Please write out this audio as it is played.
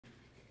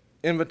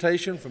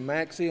invitation from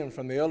Maxie and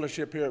from the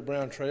eldership here at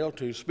Brown Trail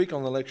to speak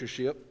on the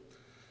lectureship.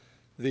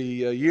 The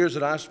years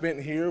that I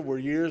spent here were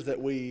years that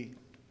we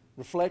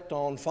reflect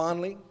on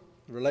fondly,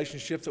 the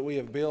relationships that we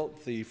have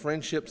built, the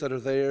friendships that are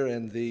there,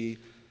 and the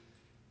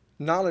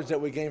knowledge that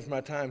we gain from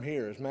our time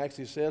here. As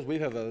Maxie says, we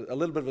have a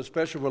little bit of a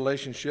special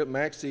relationship.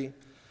 Maxie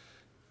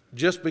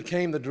just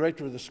became the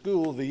director of the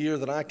school the year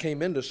that I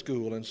came into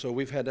school, and so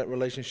we've had that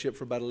relationship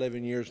for about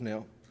 11 years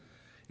now,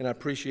 and I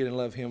appreciate and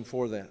love him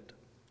for that.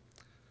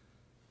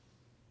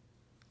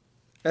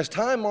 As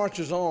time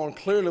marches on,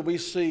 clearly we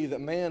see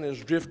that man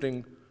is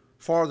drifting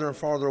farther and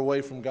farther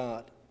away from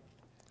God.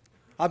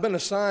 I've been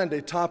assigned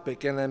a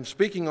topic, and I'm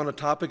speaking on a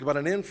topic about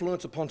an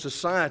influence upon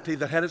society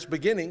that had its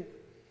beginning,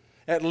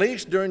 at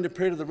least during the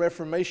period of the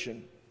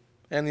Reformation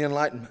and the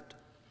Enlightenment.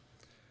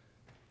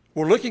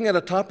 We're looking at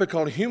a topic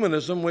called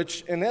humanism,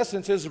 which in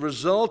essence is a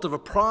result of a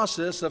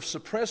process of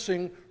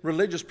suppressing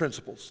religious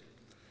principles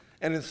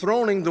and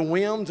enthroning the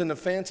whims and the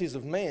fancies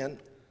of man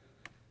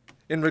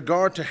in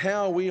regard to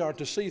how we are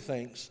to see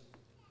things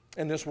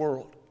in this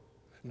world.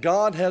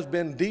 God has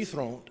been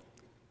dethroned,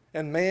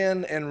 and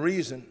man and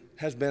reason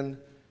has been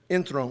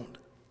enthroned.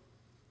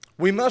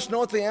 We must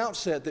know at the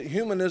outset that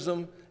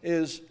humanism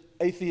is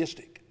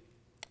atheistic.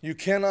 You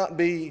cannot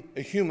be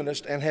a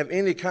humanist and have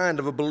any kind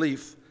of a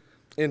belief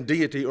in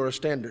deity or a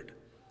standard.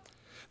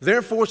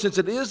 Therefore, since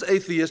it is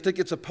atheistic,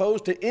 it's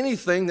opposed to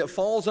anything that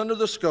falls under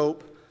the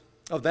scope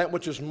of that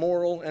which is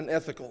moral and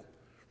ethical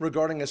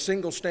regarding a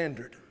single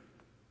standard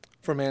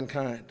for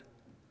mankind.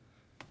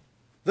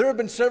 There have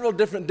been several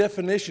different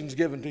definitions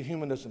given to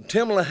humanism.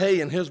 Tim LaHaye,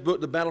 in his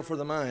book, The Battle for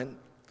the Mind,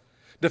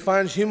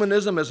 defines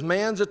humanism as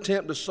man's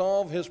attempt to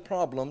solve his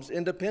problems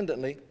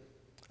independently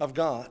of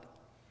God.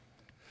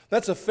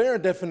 That's a fair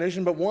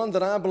definition, but one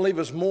that I believe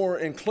is more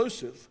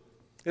inclusive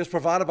is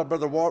provided by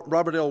Brother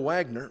Robert L.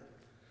 Wagner.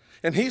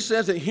 And he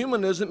says that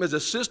humanism is a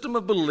system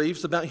of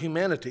beliefs about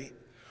humanity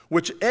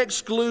which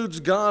excludes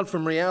God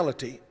from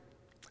reality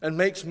and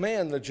makes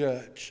man the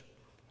judge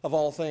of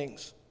all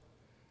things.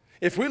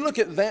 If we look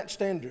at that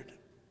standard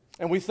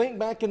and we think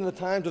back into the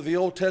times of the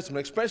Old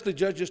Testament, especially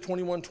Judges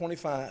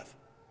 21:25,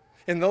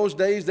 in those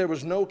days there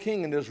was no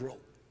king in Israel.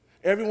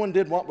 Everyone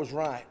did what was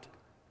right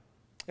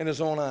in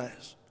his own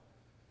eyes.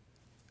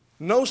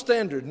 No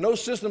standard, no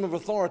system of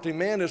authority.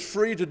 Man is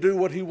free to do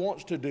what he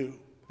wants to do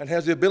and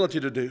has the ability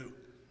to do.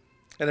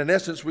 And in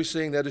essence, we're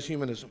seeing that as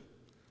humanism.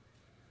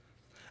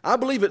 I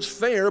believe it's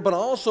fair, but I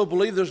also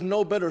believe there's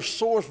no better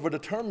source for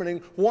determining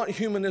what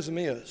humanism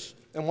is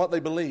and what they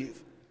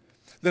believe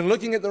than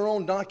looking at their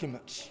own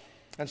documents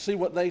and see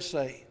what they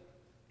say.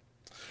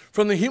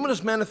 From the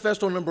Humanist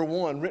Manifesto number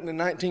 1, written in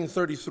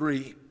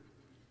 1933,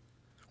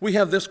 we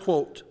have this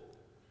quote: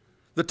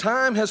 "The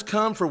time has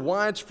come for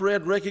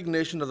widespread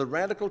recognition of the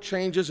radical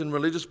changes in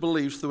religious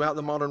beliefs throughout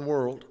the modern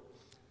world.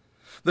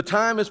 The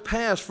time has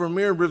passed for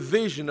mere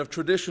revision of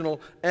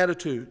traditional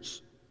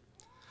attitudes.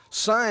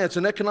 Science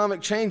and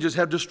economic changes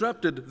have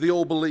disrupted the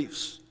old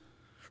beliefs.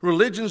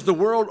 Religions the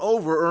world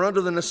over are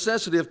under the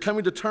necessity of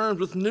coming to terms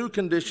with new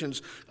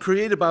conditions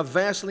created by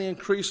vastly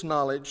increased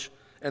knowledge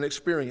and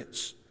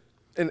experience.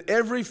 In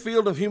every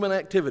field of human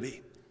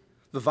activity,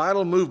 the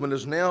vital movement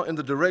is now in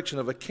the direction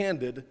of a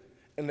candid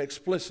and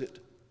explicit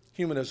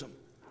humanism."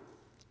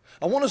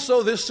 I want to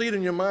sow this seed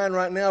in your mind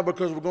right now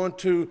because we're going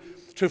to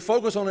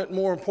focus on it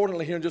more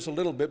importantly here in just a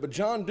little bit. But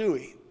John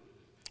Dewey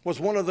was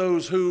one of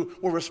those who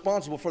were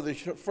responsible for the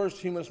first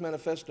Humanist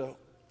Manifesto.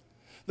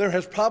 There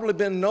has probably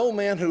been no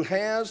man who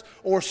has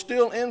or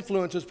still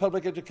influences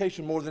public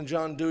education more than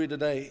John Dewey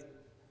today.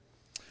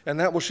 And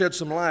that will shed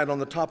some light on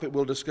the topic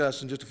we'll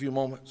discuss in just a few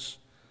moments.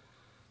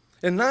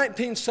 In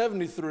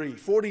 1973,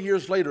 40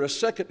 years later, a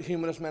second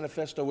Humanist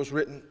Manifesto was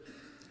written.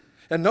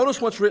 And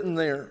notice what's written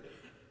there.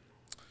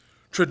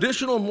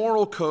 "Traditional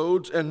moral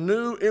codes and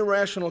new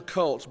irrational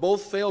cults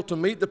both fail to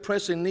meet the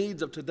pressing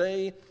needs of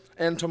today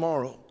and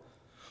tomorrow.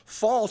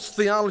 False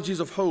theologies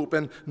of hope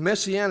and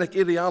messianic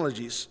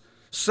ideologies,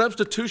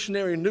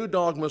 substitutionary new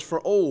dogmas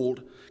for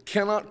old,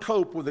 cannot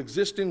cope with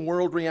existing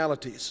world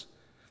realities.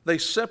 They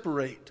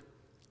separate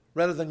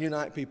rather than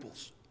unite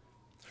peoples."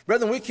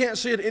 Brethren, we can't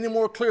see it any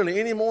more clearly,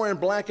 any more in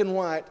black and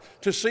white,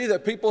 to see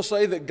that people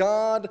say that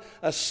God,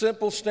 a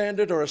simple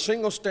standard or a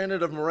single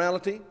standard of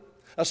morality,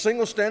 a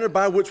single standard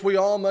by which we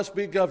all must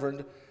be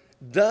governed,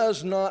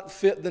 does not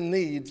fit the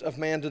needs of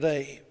man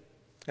today.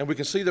 And we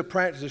can see the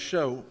practices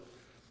show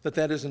that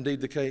that is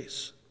indeed the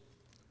case.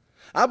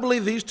 I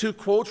believe these two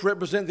quotes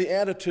represent the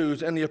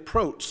attitudes and the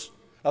approach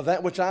of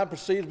that which I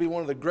perceive to be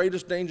one of the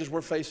greatest dangers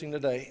we're facing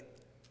today.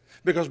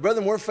 Because,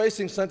 brethren, we're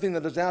facing something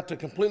that is out to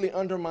completely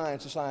undermine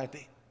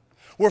society.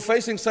 We're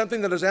facing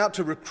something that is out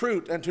to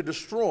recruit and to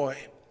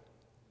destroy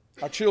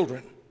our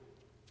children.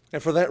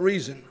 And for that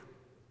reason,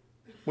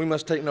 we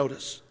must take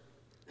notice.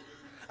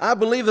 I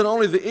believe that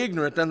only the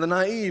ignorant and the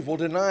naive will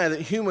deny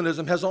that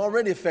humanism has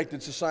already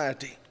affected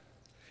society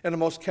in a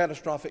most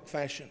catastrophic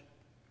fashion.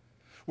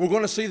 We're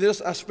going to see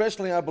this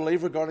especially, I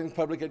believe, regarding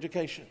public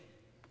education.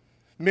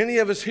 Many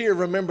of us here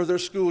remember their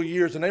school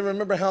years, and they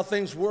remember how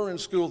things were in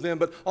school then,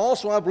 but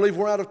also I believe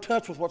we're out of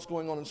touch with what's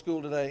going on in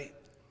school today.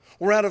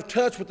 We're out of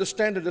touch with the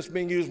standard that's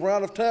being used. We're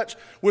out of touch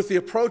with the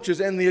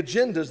approaches and the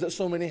agendas that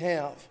so many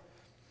have.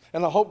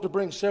 And I hope to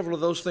bring several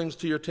of those things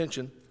to your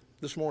attention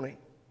this morning.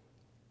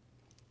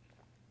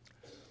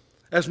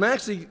 As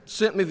Maxie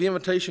sent me the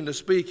invitation to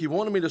speak, he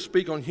wanted me to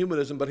speak on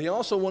humanism, but he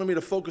also wanted me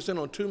to focus in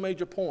on two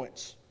major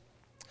points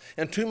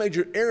and two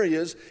major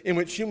areas in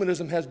which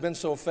humanism has been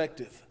so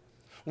effective.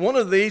 One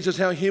of these is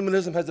how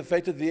humanism has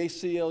affected the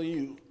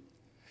ACLU,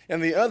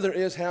 and the other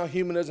is how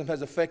humanism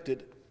has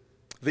affected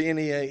the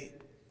NEA.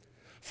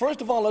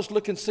 First of all, let's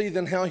look and see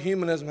then how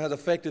humanism has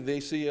affected the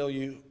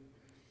ACLU.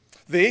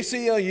 The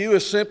ACLU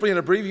is simply an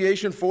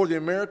abbreviation for the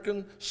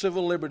American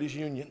Civil Liberties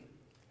Union.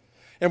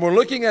 And we're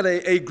looking at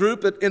a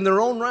group that in their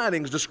own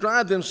writings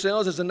describe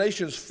themselves as the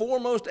nation's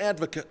foremost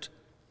advocate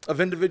of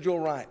individual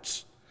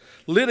rights,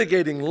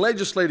 litigating,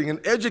 legislating,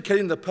 and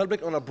educating the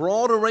public on a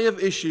broad array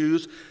of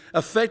issues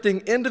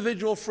affecting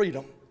individual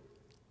freedom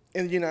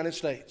in the United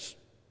States.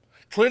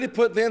 Clearly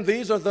put then,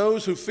 these are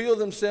those who feel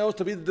themselves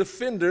to be the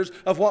defenders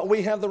of what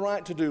we have the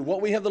right to do,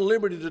 what we have the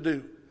liberty to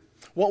do,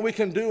 what we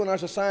can do in our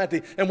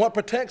society, and what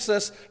protects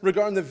us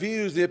regarding the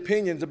views, the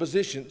opinions, the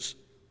positions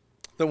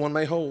that one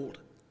may hold.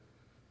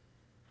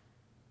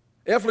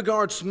 F.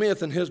 LaGard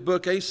Smith, in his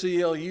book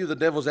ACLU, The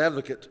Devil's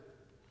Advocate,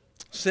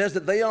 says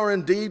that they are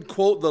indeed,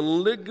 quote, the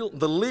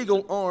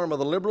legal arm of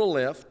the liberal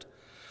left,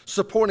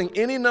 supporting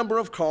any number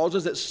of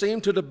causes that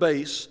seem to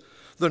debase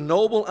the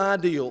noble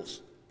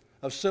ideals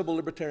of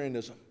civil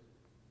libertarianism.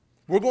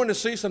 We're going to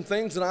see some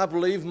things that I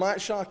believe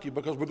might shock you,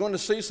 because we're going to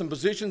see some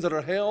positions that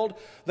are held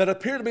that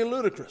appear to be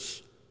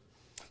ludicrous.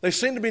 They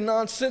seem to be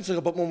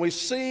nonsensical, but when we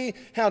see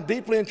how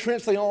deeply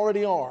entrenched they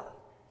already are,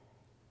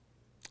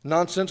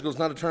 nonsensical is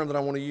not a term that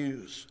I want to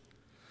use.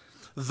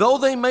 Though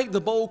they make the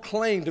bold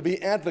claim to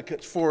be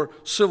advocates for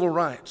civil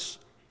rights,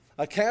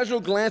 a casual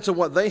glance at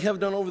what they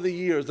have done over the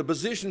years, the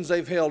positions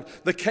they've held,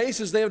 the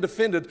cases they have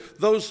defended,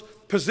 those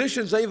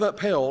positions they've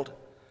upheld,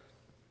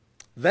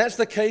 that's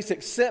the case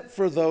except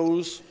for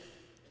those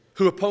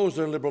who oppose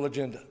their liberal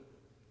agenda.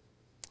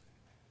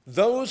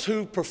 Those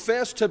who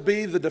profess to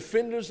be the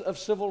defenders of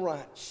civil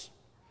rights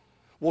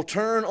will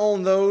turn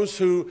on those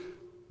who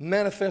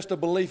manifest a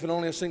belief in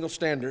only a single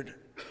standard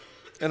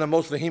in a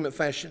most vehement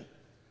fashion.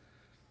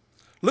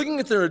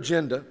 Looking at their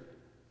agenda,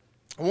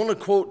 I want to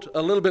quote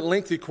a little bit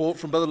lengthy quote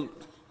from Brother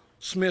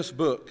Smith's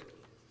book.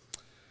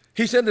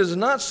 He said, "It is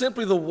not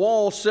simply the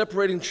wall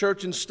separating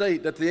church and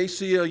state that the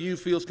ACLU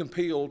feels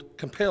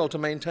compelled to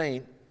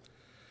maintain.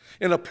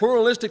 In a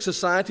pluralistic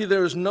society,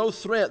 there is no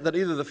threat that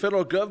either the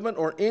federal government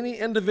or any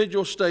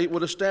individual state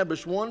would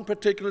establish one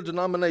particular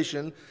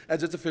denomination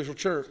as its official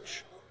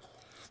church.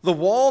 The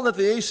wall that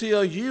the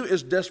ACLU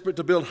is desperate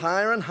to build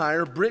higher and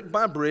higher, brick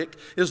by brick,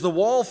 is the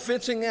wall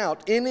fencing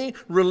out any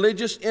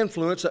religious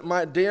influence that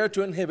might dare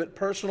to inhibit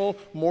personal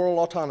moral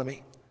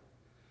autonomy.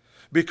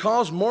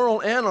 Because moral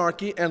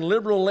anarchy and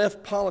liberal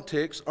left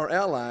politics are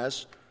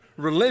allies,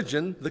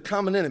 religion, the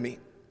common enemy,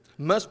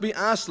 must be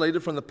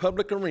isolated from the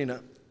public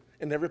arena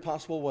in every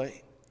possible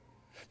way."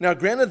 Now,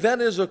 granted,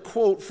 that is a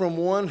quote from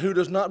one who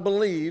does not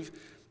believe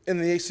in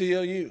the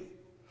ACLU.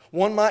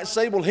 One might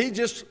say, well, he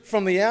just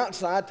from the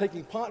outside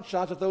taking pot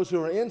shots at those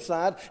who are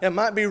inside and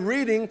might be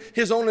reading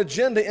his own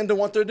agenda into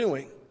what they're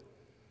doing.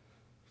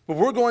 But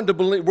we're going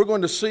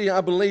to see, I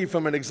believe,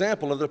 from an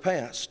example of the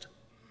past,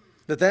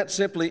 that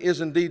simply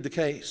is indeed the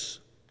case.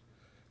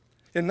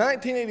 In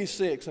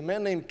 1986, a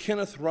man named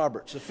Kenneth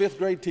Roberts, a fifth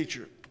grade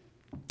teacher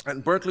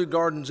at Berkeley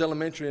Gardens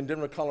Elementary in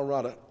Denver,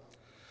 Colorado,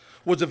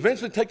 was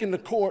eventually taken to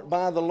court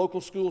by the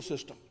local school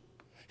system.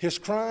 His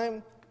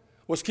crime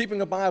was keeping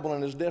a Bible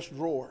in his desk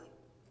drawer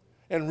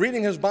and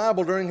reading his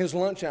Bible during his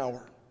lunch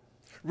hour,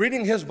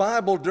 reading his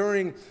Bible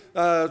during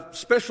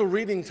special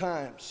reading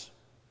times,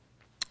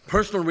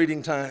 personal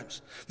reading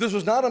times. This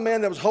was not a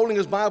man that was holding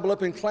his Bible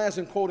up in class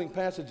and quoting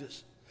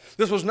passages.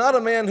 This was not a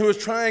man who was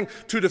trying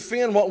to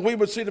defend what we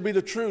would see to be the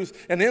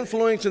truth and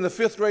influencing the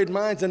fifth grade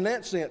minds in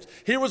that sense.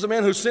 Here was a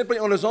man who simply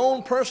on his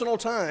own personal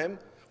time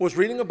was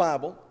reading a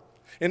Bible,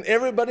 and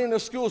everybody in the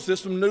school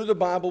system knew the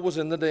Bible was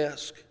in the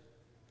desk.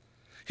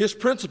 His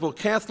principal,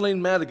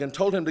 Kathleen Madigan,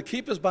 told him to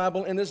keep his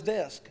Bible in his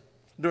desk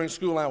during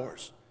school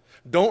hours.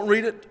 Don't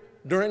read it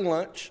during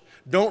lunch.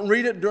 Don't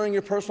read it during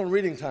your personal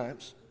reading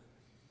times.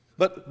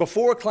 But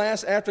before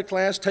class, after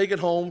class, take it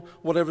home,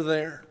 whatever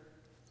there.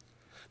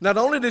 Not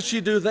only did she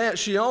do that,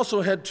 she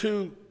also had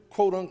two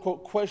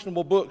quote-unquote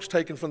questionable books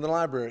taken from the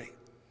library.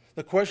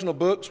 The questionable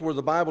books were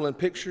the Bible in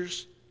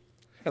Pictures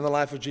and the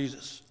Life of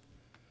Jesus.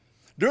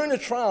 During the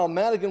trial,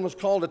 Madigan was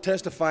called to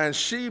testify, and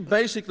she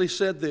basically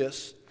said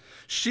this.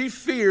 She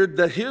feared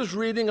that his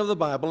reading of the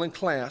Bible in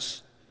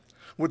class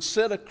would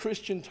set a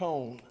Christian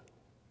tone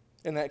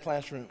in that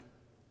classroom.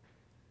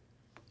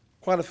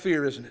 Quite a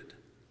fear, isn't it?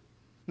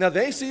 Now, the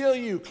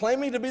ACLU,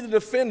 claiming to be the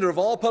defender of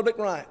all public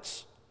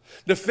rights,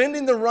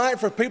 defending the right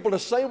for people to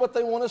say what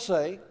they want to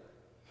say,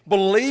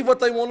 believe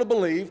what they want to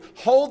believe,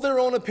 hold their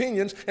own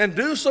opinions, and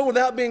do so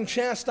without being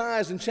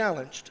chastised and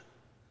challenged.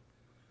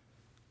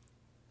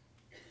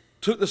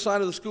 took the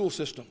side of the school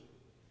system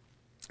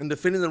in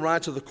defending the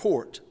rights of the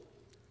court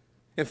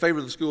in favor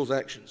of the school's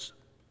actions.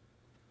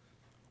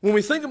 When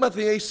we think about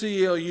the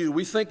ACLU,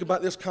 we think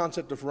about this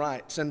concept of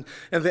rights. And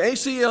the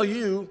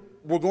ACLU,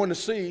 we're going to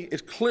see,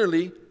 is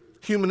clearly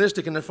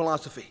humanistic in their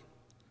philosophy.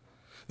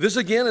 This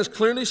again is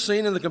clearly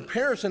seen in the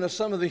comparison of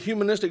some of the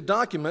humanistic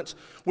documents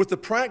with the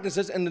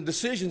practices and the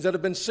decisions that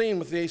have been seen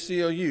with the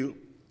ACLU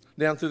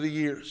down through the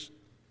years.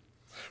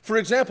 For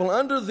example,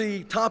 under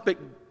the topic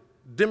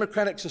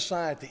Democratic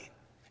Society,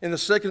 in the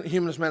Second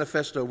Humanist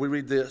Manifesto, we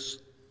read this: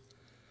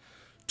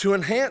 to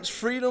enhance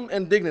freedom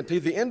and dignity,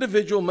 the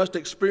individual must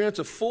experience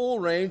a full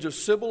range of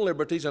civil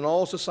liberties in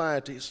all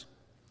societies.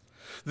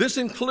 This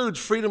includes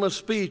freedom of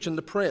speech and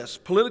the press,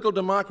 political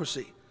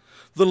democracy,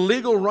 the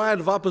legal right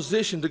of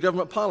opposition to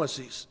government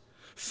policies,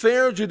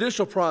 fair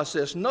judicial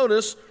process,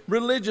 notice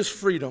religious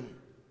freedom,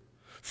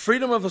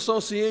 freedom of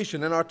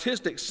association, and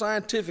artistic,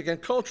 scientific,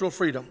 and cultural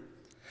freedom.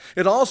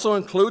 It also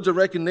includes a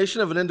recognition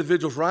of an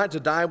individual's right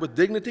to die with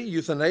dignity,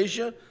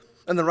 euthanasia,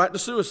 and the right to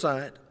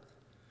suicide.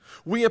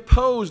 We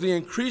oppose the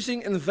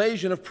increasing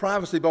invasion of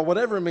privacy by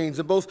whatever means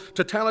in both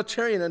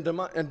totalitarian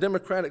and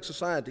democratic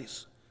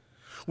societies.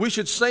 We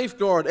should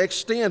safeguard,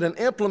 extend, and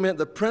implement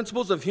the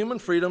principles of human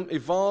freedom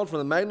evolved from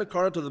the Magna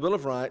Carta to the Bill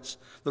of Rights,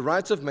 the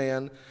rights of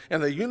man,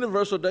 and the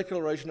Universal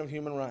Declaration of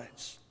Human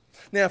Rights.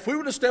 Now, if we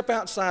were to step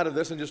outside of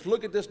this and just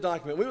look at this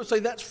document, we would say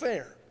that's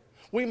fair.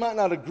 We might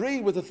not agree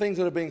with the things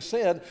that are being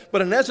said,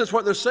 but in essence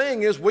what they're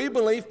saying is we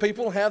believe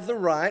people have the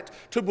right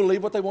to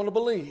believe what they want to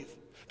believe,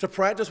 to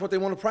practice what they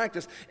want to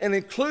practice. And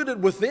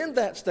included within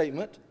that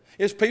statement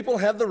is people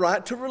have the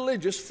right to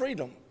religious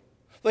freedom.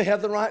 They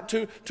have the right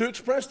to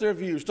express their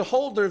views, to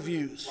hold their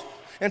views,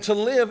 and to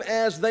live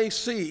as they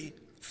see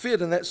fit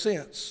in that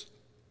sense.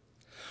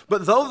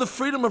 But though the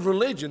freedom of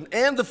religion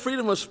and the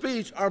freedom of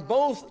speech are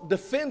both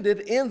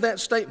defended in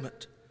that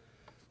statement,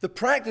 the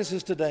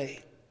practices today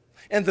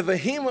and the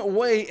vehement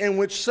way in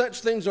which such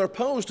things are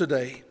opposed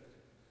today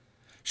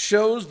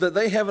shows that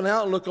they have an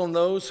outlook on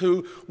those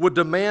who would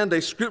demand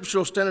a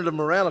scriptural standard of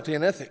morality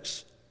and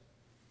ethics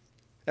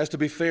as to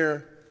be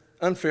fair,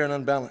 unfair, and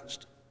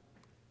unbalanced.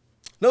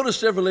 Notice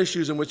several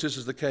issues in which this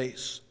is the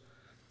case.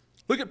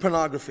 Look at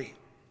pornography.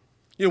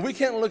 You know, we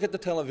can't look at the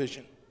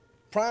television.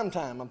 Prime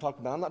time I'm talking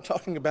about. I'm not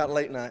talking about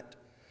late night.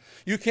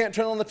 You can't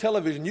turn on the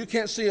television. You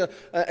can't see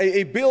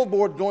a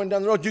billboard going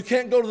down the road. You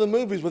can't go to the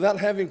movies without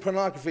having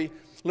pornography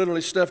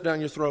literally stuffed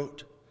down your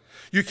throat.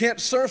 You can't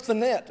surf the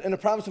net in the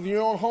privacy of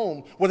your own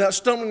home without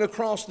stumbling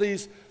across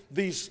these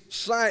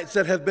sites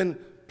that have been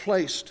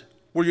placed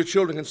where your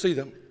children can see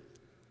them.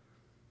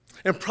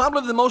 And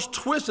probably the most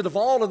twisted of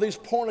all of these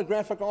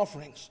pornographic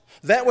offerings,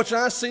 that which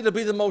I see to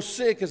be the most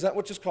sick, is that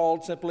which is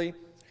called simply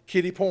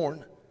kiddie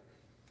porn.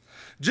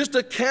 Just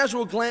a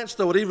casual glance,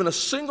 though, at even a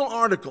single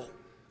article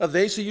of the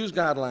ACU's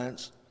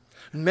guidelines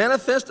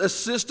manifests a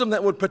system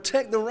that would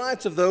protect the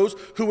rights of those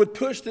who would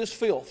push this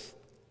filth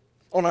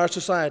on our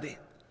society.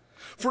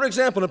 For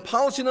example, in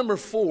policy number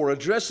 4,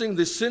 addressing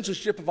the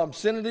censorship of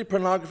obscenity,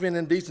 pornography, and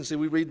indecency,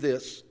 we read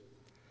this: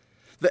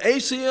 the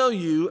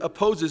ACLU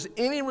opposes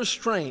any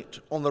restraint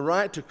on the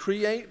right to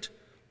create,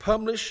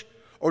 publish,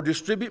 or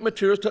distribute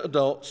materials to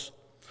adults,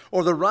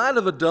 or the right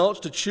of adults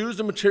to choose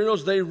the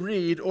materials they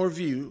read or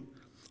view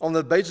on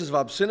the basis of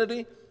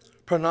obscenity,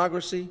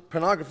 pornography,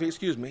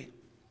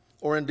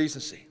 or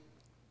indecency.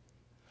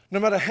 No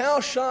matter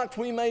how shocked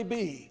we may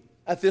be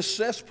at this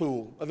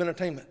cesspool of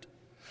entertainment,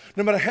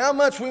 no matter how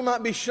much we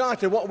might be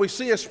shocked at what we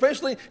see,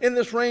 especially in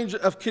this range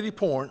of kiddie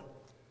porn,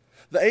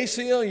 the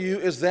ACLU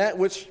is that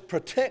which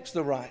protects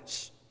the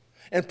rights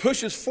and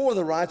pushes for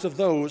the rights of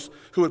those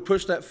who would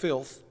push that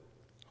filth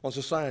on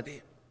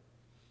society.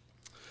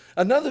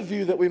 Another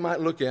view that we might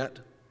look at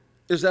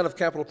is that of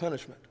capital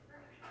punishment.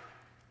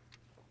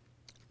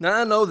 Now,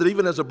 I know that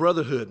even as a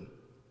brotherhood,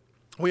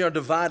 we are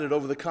divided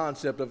over the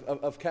concept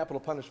of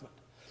capital punishment.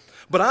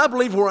 But I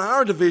believe where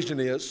our division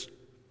is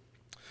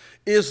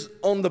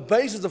on the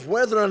basis of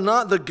whether or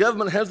not the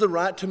government has the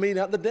right to mete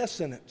out the death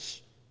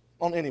sentence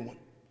on anyone.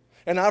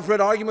 And I've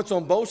read arguments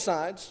on both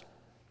sides,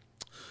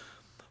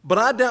 but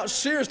I doubt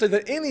seriously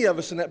that any of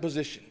us in that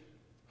position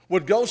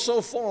would go so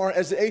far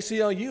as the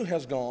ACLU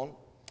has gone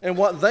and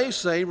what they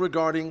say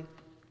regarding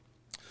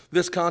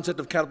this concept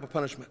of capital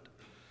punishment.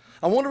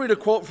 I want to read a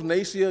quote from the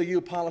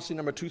ACLU policy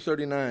number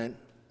 239.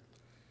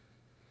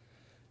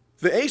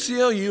 The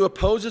ACLU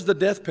opposes the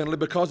death penalty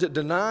because it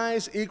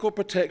denies equal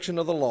protection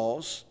of the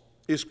laws,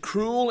 is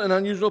cruel and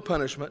unusual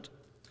punishment,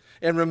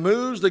 and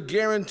removes the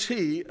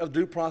guarantee of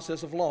due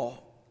process of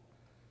law.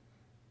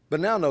 But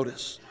now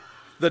notice,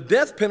 the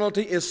death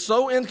penalty is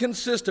so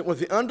inconsistent with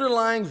the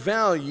underlying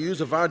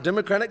values of our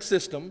democratic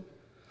system,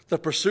 the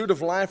pursuit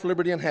of life,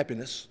 liberty, and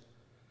happiness,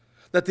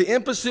 that the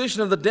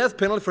imposition of the death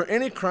penalty for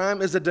any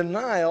crime is a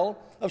denial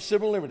of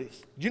civil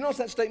liberties. Do you notice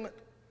that statement?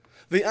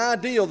 The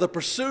ideal, the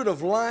pursuit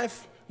of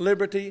life,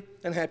 liberty,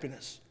 and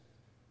happiness.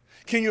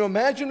 Can you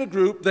imagine a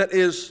group that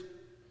is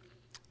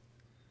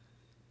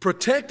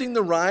protecting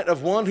the right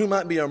of one who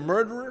might be a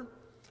murderer,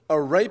 a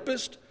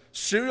rapist,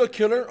 serial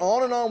killer,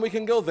 on and on we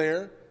can go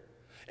there,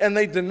 And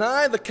they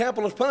deny the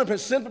capitalist punishment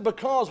simply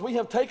because we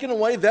have taken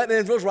away that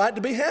individual's right to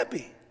be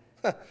happy.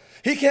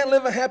 He can't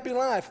live a happy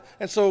life,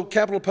 and so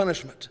capital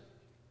punishment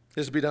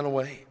is to be done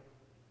away.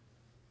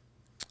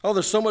 Oh,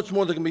 there's so much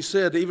more that can be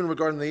said even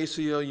regarding the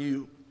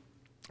ACLU.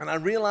 And I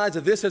realize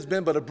that this has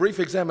been but a brief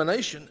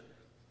examination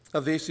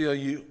of the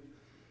ACLU.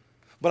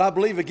 But I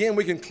believe, again,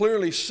 we can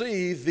clearly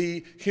see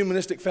the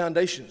humanistic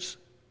foundations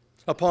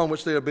upon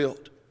which they are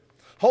built.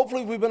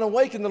 Hopefully we've been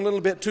awakened a little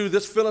bit to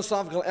this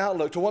philosophical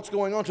outlook, to what's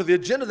going on, to the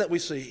agenda that we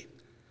see.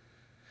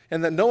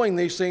 And that knowing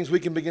these things, we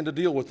can begin to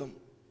deal with them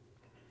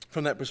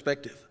from that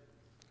perspective.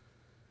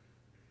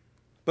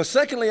 But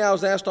secondly, I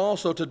was asked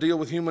also to deal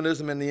with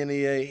humanism in the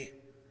NEA.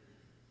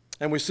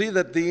 And we see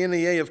that the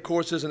NEA, of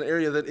course, is an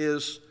area that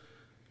is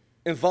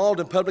involved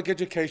in public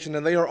education,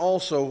 and they are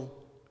also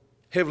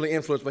heavily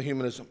influenced by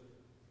humanism.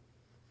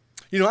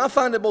 You know, I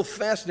find it both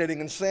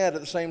fascinating and sad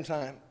at the same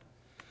time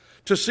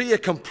to see a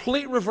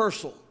complete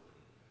reversal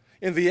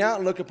in the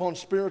outlook upon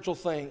spiritual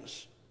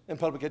things in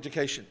public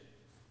education.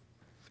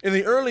 In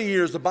the early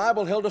years, the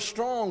Bible held a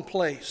strong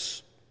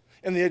place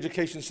in the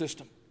education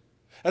system.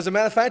 As a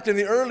matter of fact, in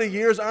the early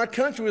years, our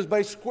country was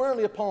based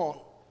squarely upon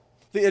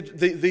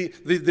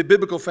the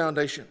biblical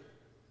foundation.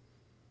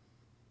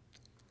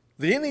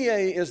 The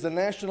NEA is the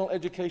National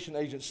Education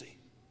Agency,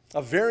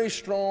 a very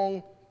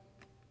strong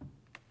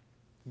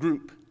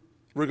group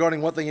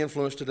regarding what they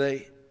influence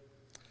today.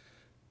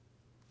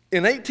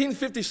 In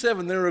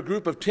 1857, there were a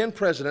group of 10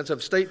 presidents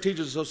of state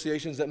teachers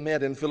associations that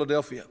met in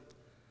Philadelphia.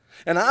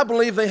 And I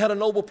believe they had a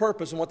noble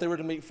purpose in what they were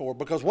to meet for,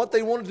 because what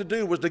they wanted to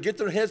do was to get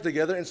their heads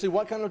together and see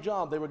what kind of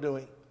job they were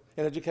doing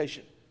in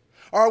education.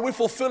 Are we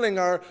fulfilling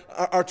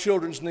our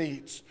children's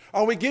needs?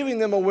 Are we giving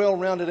them a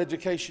well-rounded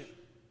education?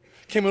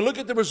 Can we look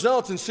at the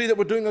results and see that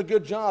we're doing a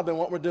good job in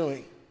what we're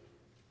doing?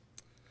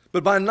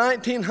 But by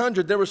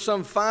 1900, there were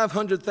some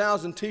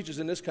 500,000 teachers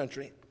in this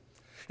country,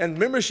 and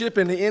membership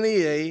in the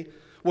NEA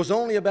was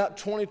only about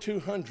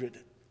 2,200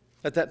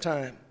 at that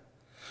time.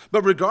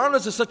 But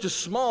regardless of such a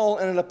small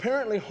and an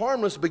apparently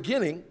harmless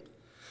beginning,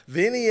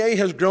 the NEA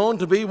has grown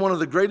to be one of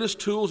the greatest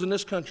tools in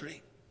this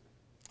country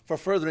for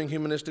furthering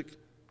humanistic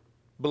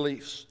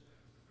beliefs.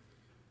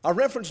 I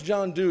referenced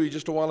John Dewey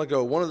just a while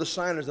ago, one of the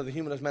signers of the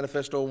Humanist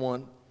Manifesto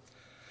 1,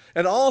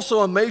 and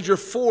also a major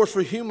force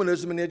for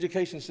humanism in the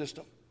education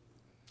system.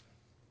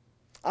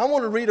 I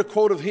want to read a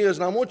quote of his,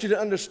 and I want you to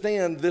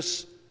understand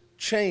this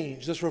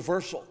change, this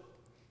reversal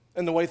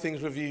in the way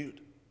things were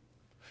viewed.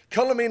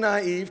 Color me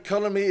naive,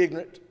 color me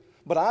ignorant,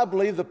 but I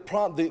believe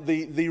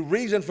the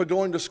reason for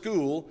going to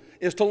school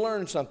is to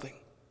learn something,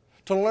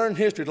 to learn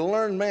history, to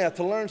learn math,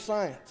 to learn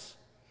science.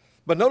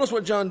 But notice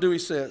what John Dewey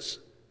says.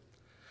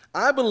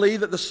 I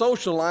believe that the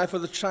social life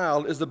of the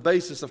child is the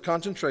basis of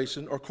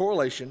concentration or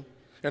correlation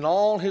in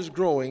all his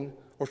growing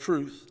or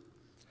truth.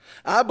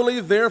 I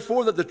believe,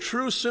 therefore, that the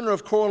true center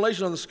of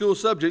correlation on the school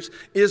subjects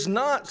is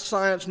not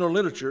science nor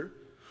literature,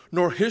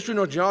 nor history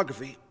nor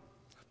geography,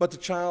 but the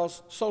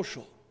child's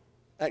social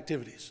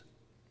activities.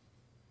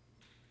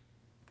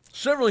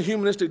 Several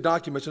humanistic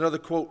documents and other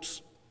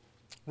quotes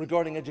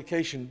regarding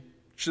education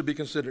should be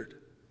considered.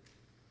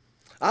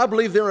 I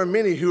believe there are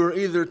many who are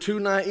either too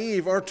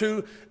naive or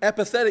too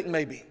apathetic,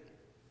 maybe,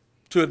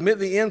 to admit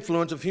the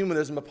influence of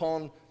humanism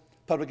upon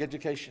public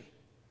education.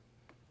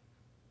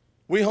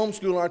 We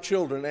homeschool our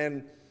children,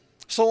 and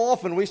so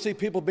often we see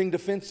people being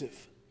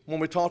defensive when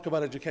we talk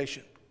about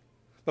education.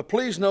 But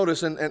please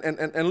notice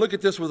and look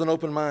at this with an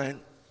open mind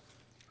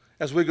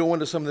as we go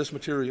into some of this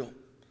material.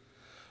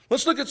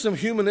 Let's look at some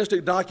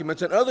humanistic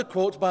documents and other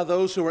quotes by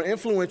those who are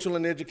influential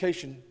in the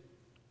education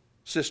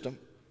system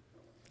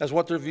as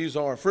what their views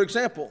are. For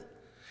example,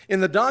 in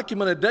the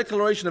document A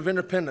Declaration of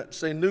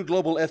Independence, A New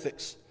Global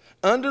Ethics,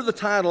 under the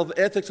title of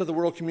Ethics of the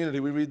World Community,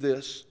 we read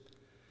this: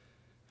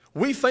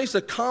 we face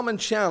a common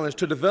challenge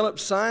to develop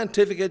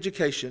scientific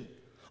education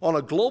on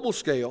a global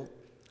scale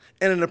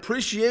and an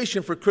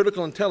appreciation for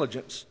critical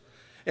intelligence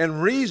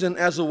and reason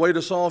as a way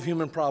to solve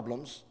human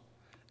problems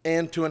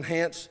and to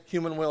enhance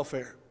human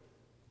welfare.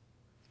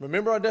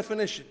 Remember our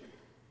definition: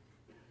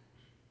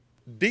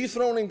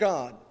 dethroning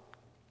God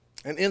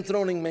and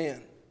enthroning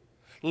man,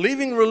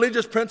 leaving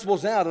religious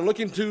principles out and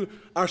looking to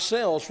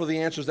ourselves for the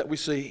answers that we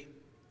see.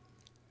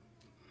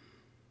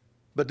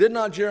 But did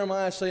not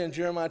Jeremiah say in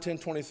Jeremiah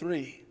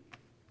 10:23,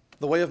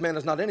 the way of man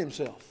is not in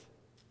himself.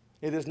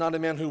 It is not a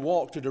man who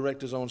walks to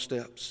direct his own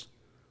steps.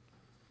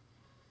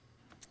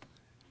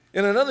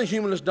 In another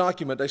humanist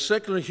document, a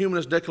secular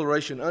humanist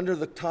declaration under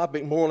the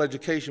topic moral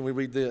education, we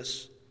read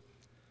this: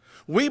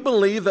 we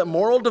believe that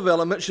moral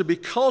development should be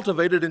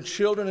cultivated in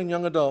children and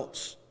young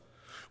adults.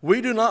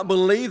 We do not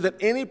believe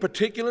that any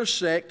particular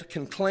sect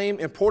can claim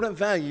important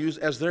values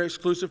as their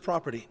exclusive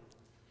property.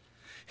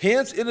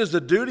 Hence, it is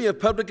the duty of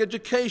public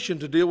education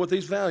to deal with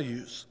these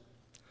values.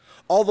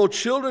 Although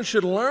children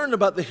should learn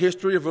about the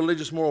history of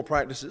religious moral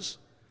practices,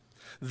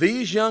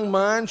 these young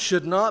minds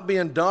should not be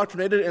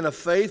indoctrinated in a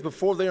faith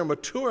before they are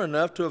mature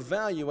enough to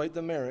evaluate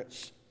the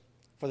merits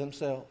for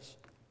themselves.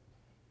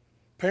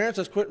 Parents,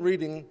 let's quit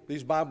reading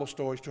these Bible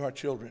stories to our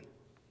children.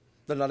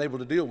 They're not able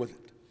to deal with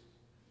it.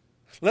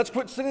 Let's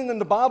quit sending them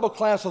to Bible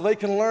class so they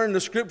can learn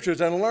the Scriptures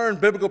and learn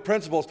biblical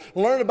principles,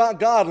 learn about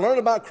God, learn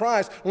about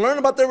Christ, learn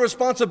about their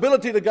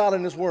responsibility to God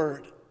and His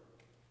Word.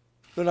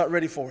 They're not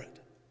ready for it.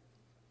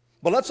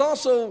 But let's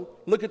also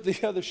look at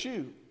the other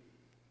shoe.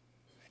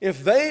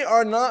 If they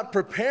are not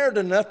prepared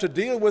enough to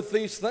deal with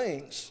these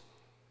things,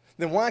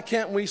 then why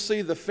can't we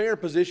see the fair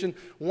position?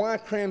 Why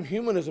cram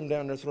humanism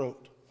down their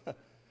throat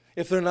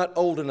if they're not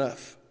old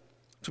enough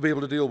to be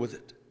able to deal with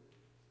it?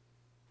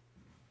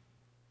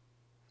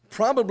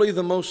 Probably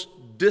the most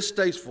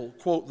distasteful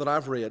quote that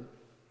I've read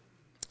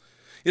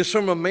is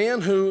from a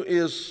man who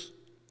is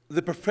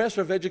the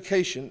professor of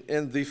education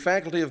in the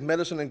Faculty of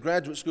Medicine and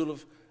Graduate School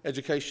of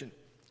Education,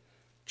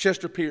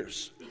 Chester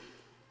Pierce.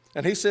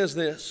 And he says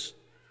this: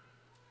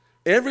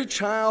 every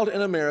child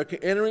in America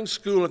entering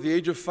school at the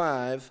age of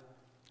 5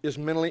 is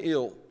mentally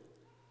ill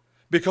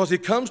because he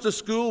comes to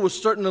school with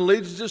certain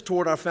allegiances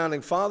toward our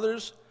founding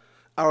fathers,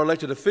 our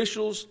elected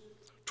officials,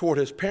 toward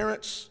his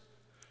parents,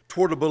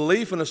 toward a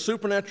belief in a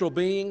supernatural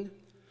being,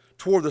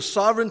 toward the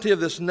sovereignty of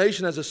this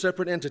nation as a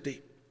separate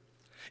entity.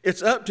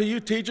 It's up to you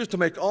teachers to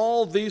make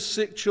all these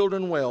sick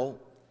children well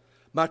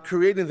by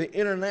creating the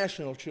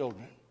international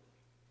children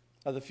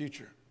of the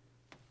future.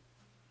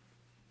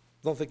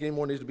 Don't think any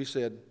more needs to be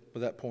said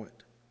with that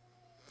point.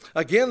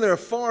 Again, there are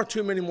far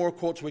too many more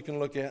quotes we can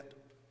look at.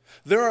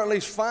 There are at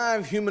least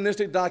 5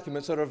 humanistic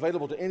documents that are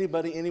available to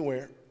anybody,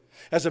 anywhere.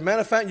 As a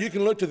matter of fact, you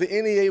can look to the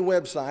NEA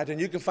website and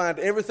you can find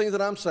everything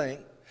that I'm saying.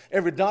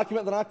 Every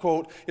document that I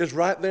quote is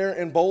right there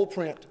in bold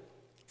print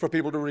for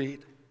people to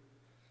read.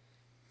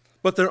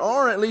 But there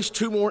are at least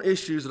 2 more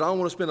issues that I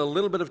want to spend a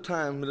little bit of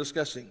time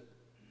discussing.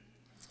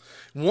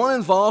 One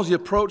involves the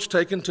approach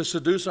taken to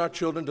seduce our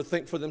children to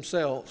think for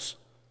themselves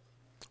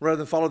rather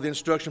than follow the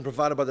instruction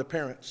provided by their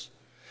parents.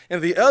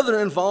 And the other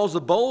involves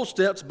the bold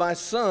steps by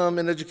some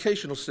in the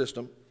educational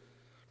system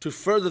to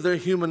further their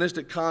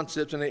humanistic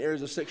concepts in the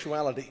areas of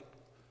sexuality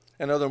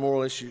and other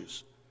moral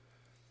issues.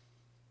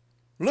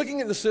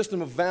 Looking at the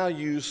system of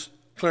values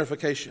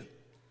clarification.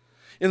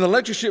 In the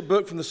lectureship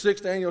book from the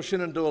 6th Annual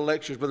Shenandoah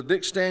Lectures, Brother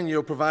Dick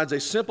Stanyo provides a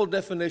simple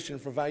definition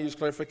for values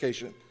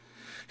clarification.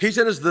 He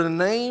said it's the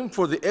name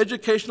for the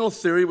educational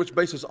theory which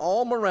bases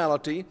all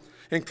morality,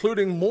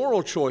 including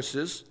moral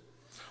choices,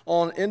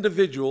 on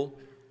individual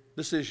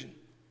decision.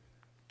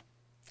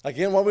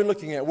 Again, what are we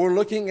looking at? We're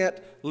looking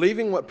at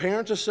leaving what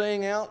parents are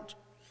saying out,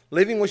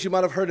 leaving what you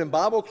might have heard in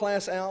Bible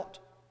class out,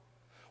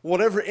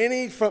 whatever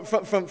any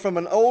from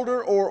an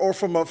older or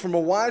from a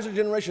wiser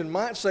generation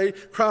might say.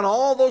 Crown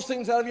all those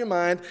things out of your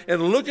mind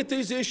and look at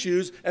these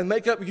issues and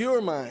make up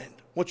your mind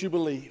what you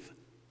believe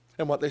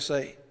and what they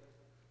say.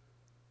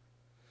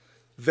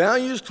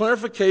 Values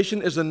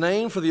clarification is a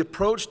name for the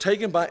approach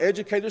taken by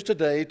educators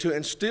today to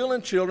instill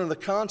in children the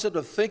concept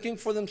of thinking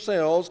for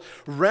themselves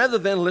rather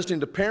than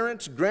listening to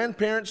parents,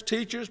 grandparents,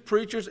 teachers,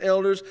 preachers,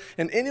 elders,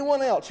 and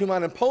anyone else who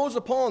might impose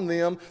upon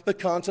them the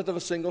concept of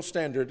a single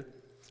standard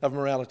of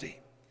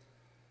morality.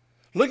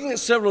 Looking at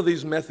several of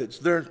these methods,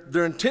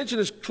 their intention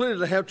is clearly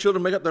to have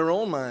children make up their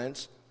own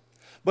minds,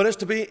 but it's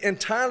to be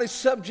entirely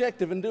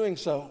subjective in doing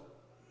so.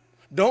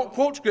 Don't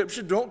quote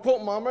Scripture, don't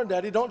quote Mama or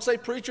Daddy, don't say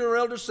preacher or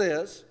elder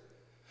says.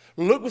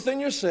 Look within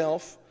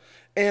yourself,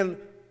 and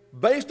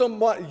based on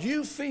what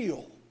you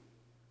feel,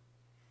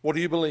 what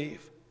do you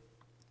believe?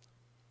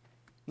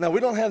 Now, we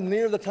don't have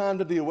near the time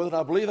to deal with it.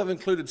 I believe I've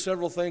included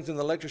several things in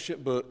the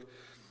lectureship book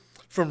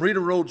from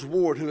Rita Rhodes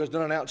Ward, who has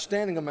done an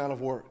outstanding amount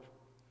of work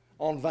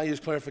on values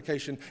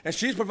clarification. And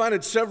she's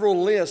provided several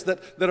lists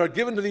that are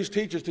given to these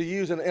teachers to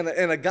use in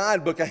a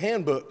guidebook, a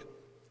handbook,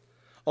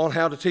 on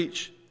how to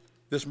teach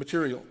this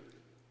material.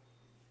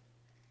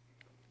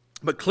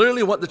 But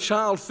clearly what the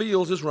child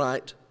feels is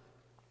right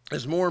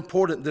is more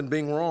important than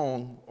being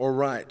wrong or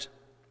right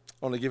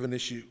on a given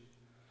issue.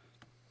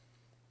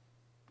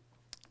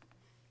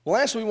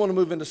 Lastly, we want to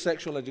move into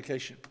sexual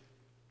education.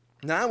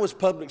 Now, I was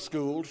public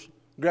schools,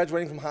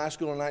 graduating from high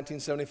school in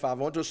 1975.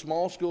 I went to a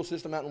small school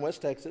system out in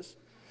West Texas,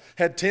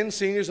 had 10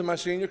 seniors in my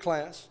senior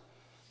class,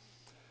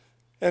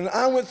 and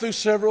I went through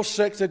several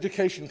sex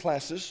education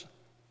classes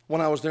when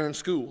I was there in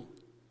school.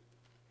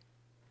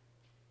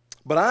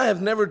 But I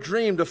have never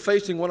dreamed of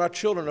facing what our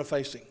children are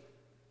facing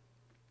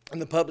in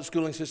the public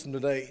schooling system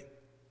today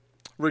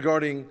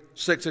regarding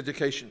sex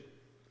education.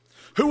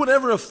 Who would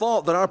ever have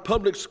thought that our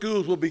public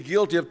schools will be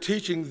guilty of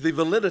teaching the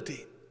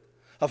validity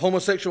of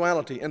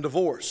homosexuality and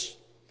divorce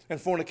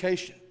and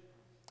fornication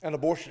and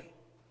abortion?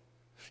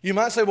 You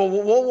might say,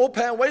 well,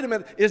 Pat, wait a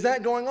minute. Is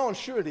that going on?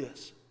 Sure it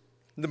is.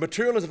 The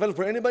material is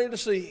available for anybody to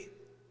see.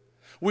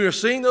 We are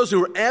seeing those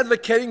who are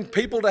advocating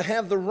people to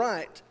have the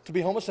right to be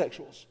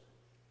homosexuals.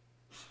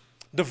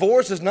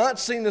 Divorce is not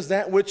seen as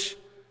that which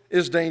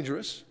is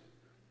dangerous.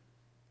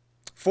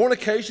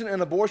 Fornication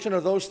and abortion are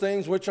those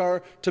things which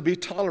are to be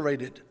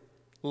tolerated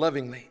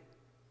lovingly.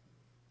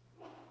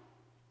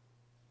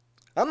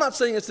 I'm not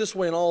saying it's this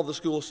way in all the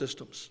school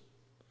systems.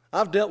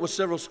 I've dealt with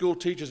several school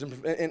teachers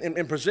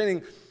in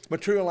presenting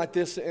material like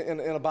this in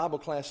a Bible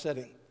class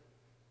setting.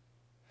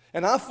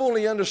 And I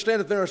fully understand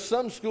that there are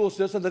some school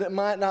systems that it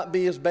might not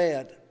be as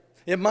bad.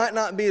 It might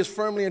not be as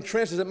firmly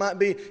entrenched as it might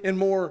be in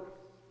more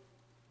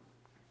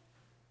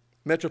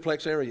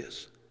metroplex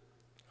areas.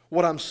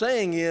 What I'm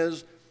saying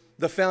is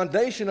the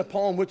foundation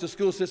upon which the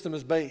school system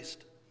is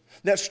based,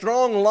 that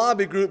strong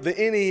lobby group, the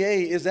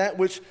NEA, is that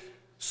which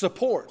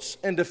supports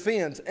and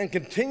defends and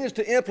continues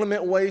to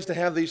implement ways to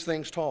have these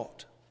things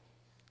taught.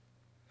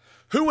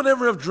 Who would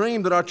ever have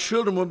dreamed that our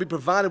children would be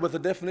provided with a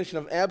definition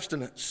of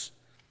abstinence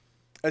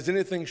as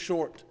anything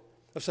short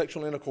of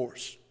sexual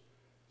intercourse?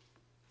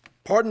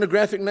 Pardon the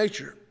graphic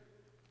nature,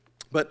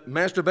 but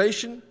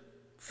masturbation,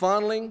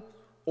 fondling,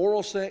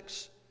 oral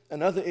sex,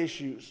 and other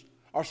issues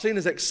are seen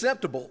as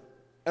acceptable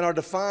and are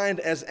defined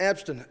as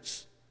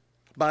abstinence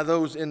by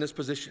those in this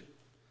position.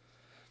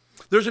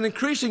 There's an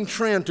increasing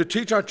trend to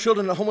teach our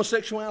children that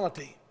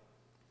homosexuality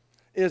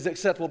is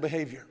acceptable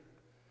behavior.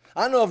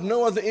 I know of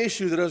no other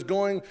issue that is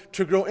going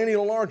to grow any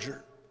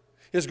larger,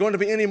 is going to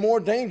be any more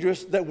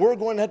dangerous that we're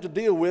going to have to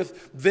deal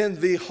with than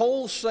the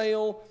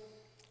wholesale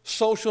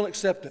social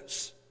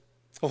acceptance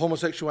of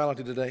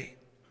homosexuality today.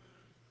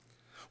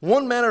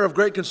 One matter of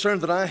great concern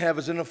that I have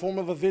is in the form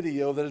of a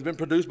video that has been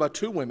produced by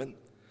two women,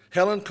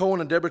 Helen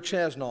Cohen and Deborah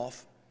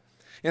Chasnoff,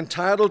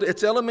 entitled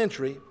 "It's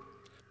Elementary,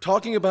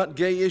 Talking About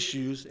Gay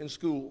Issues in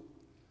School."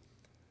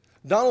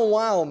 Donald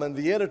Wildman,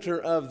 the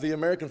editor of the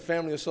American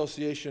Family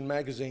Association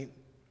magazine,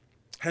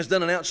 has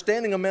done an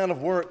outstanding amount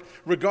of work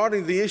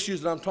regarding the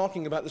issues that I'm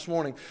talking about this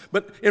morning.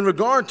 But in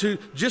regard to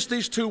just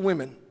these two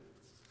women,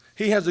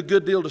 he has a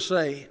good deal to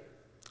say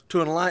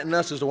to enlighten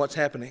us as to what's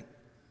happening.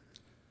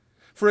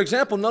 For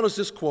example, notice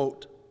this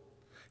quote.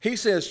 He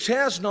says,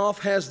 Chasnoff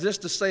has this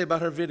to say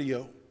about her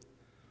video.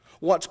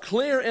 What's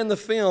clear in the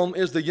film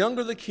is the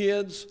younger the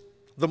kids,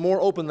 the more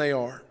open they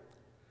are.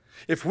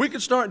 If we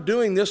could start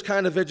doing this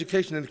kind of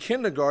education in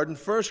kindergarten,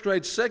 first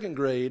grade, second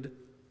grade,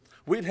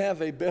 we'd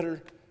have a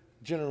better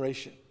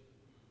generation.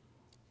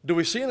 Do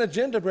we see an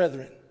agenda,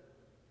 brethren?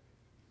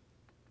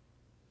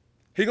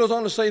 He goes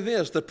on to say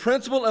this, the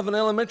principal of an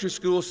elementary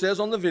school says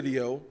on the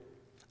video,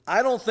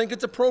 I don't think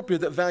it's appropriate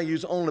that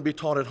values only be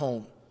taught at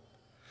home.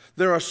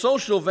 There are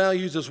social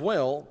values as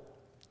well.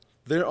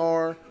 There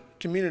are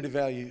community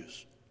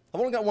values.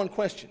 I've only got one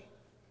question.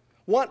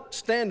 What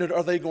standard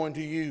are they going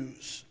to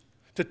use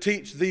to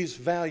teach these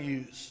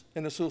values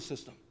in the school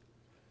system?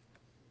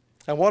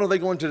 And what are they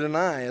going to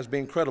deny as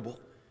being credible?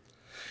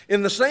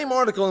 In the same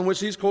article in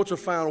which these quotes are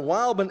found,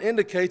 Wildman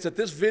indicates that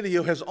this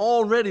video has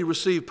already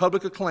received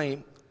public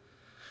acclaim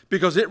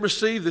because it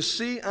received the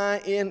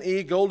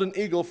CINE Golden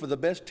Eagle for the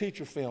Best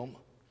Teacher Film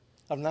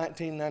of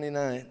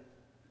 1999.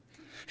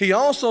 He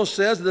also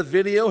says that the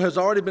video has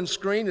already been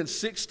screened in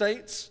 6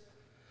 states,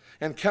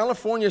 and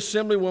California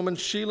Assemblywoman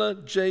Sheila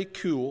J.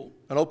 Kuehl,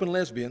 an open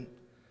lesbian,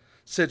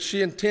 said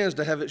she intends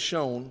to have it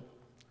shown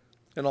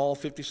in all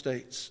 50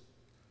 states.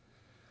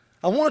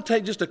 I want to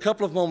take just a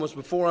couple of moments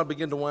before I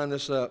begin to wind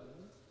this up,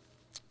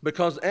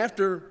 because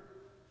after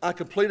I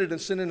completed and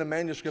sent in a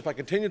manuscript, I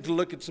continued to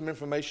look at some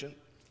information.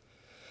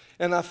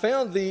 And I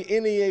found the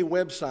NEA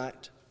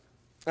website,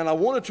 and I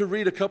wanted to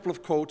read a couple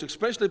of quotes,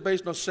 especially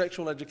based on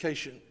sexual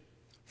education,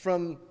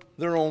 from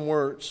their own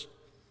words.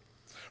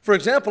 For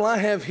example, I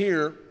have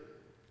here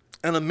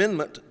an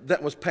amendment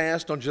that was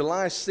passed on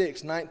July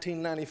 6,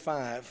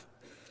 1995,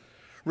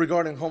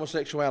 regarding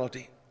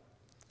homosexuality.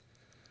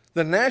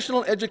 The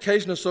National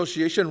Education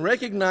Association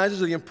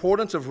recognizes the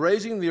importance of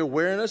raising the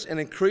awareness and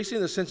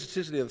increasing the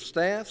sensitivity of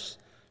staffs,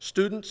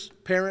 students,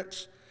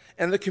 parents,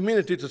 and the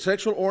community to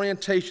sexual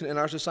orientation in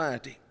our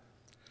society.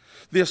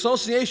 The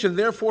association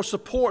therefore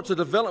supports the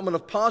development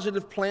of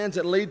positive plans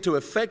that lead to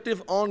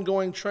effective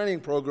ongoing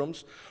training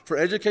programs for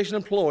education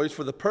employees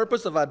for the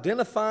purpose of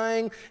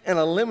identifying and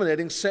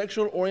eliminating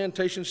sexual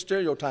orientation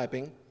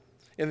stereotyping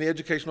in the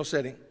educational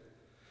setting.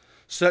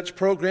 Such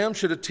programs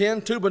should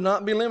attend to but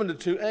not be limited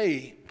to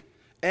A,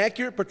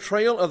 accurate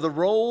portrayal of the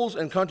roles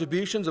and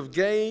contributions of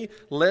gay,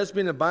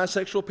 lesbian, and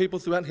bisexual people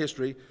throughout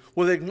history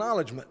with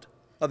acknowledgement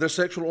of their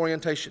sexual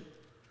orientation.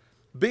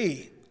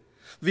 B,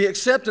 the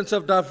acceptance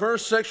of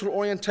diverse sexual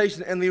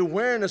orientation and the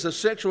awareness of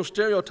sexual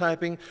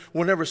stereotyping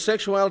whenever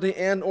sexuality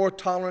and or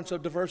tolerance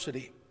of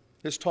diversity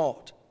is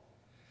taught.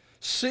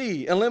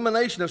 C,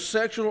 elimination of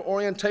sexual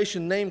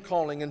orientation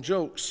name-calling and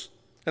jokes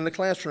in the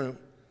classroom.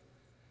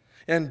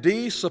 And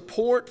D,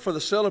 support for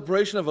the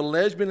celebration of a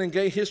Lesbian and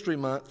Gay History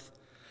Month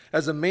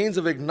as a means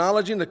of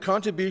acknowledging the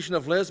contribution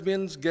of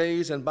lesbians,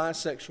 gays, and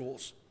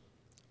bisexuals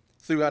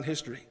throughout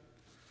history.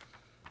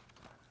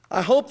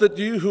 I hope that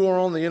you who are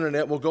on the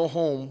internet will go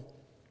home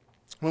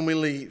when we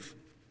leave.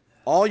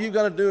 All you've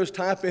got to do is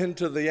type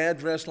into the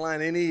address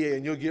line NEA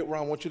and you'll get where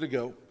I want you to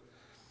go.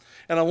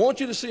 And I want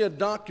you to see a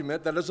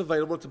document that is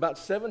available. It's about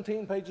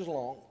 17 pages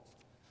long,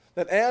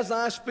 that as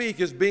I speak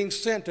is being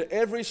sent to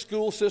every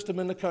school system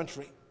in the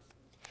country.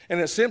 And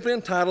it's simply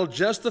entitled,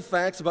 Just the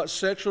Facts About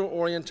Sexual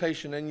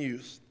Orientation in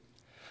Youth,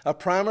 a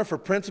primer for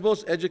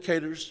principals,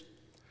 educators,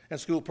 and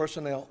school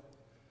personnel.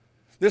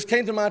 This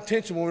came to my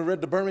attention when we read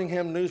the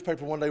Birmingham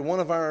newspaper one day. One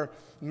of our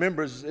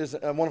members,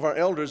 one of our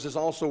elders,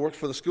 also works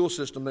for the school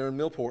system there in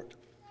Millport.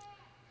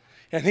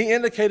 And he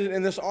indicated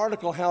in this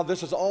article how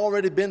this has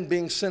already been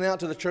being sent out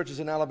to the churches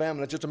in Alabama.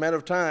 And it's just a matter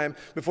of time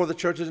before the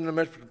churches in the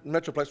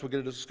Metroplex will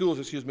get it, schools,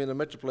 in the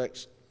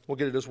Metroplex will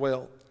get it as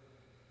well.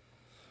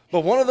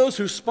 But one of those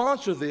who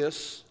sponsor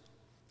this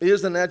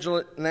is the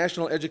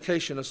National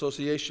Education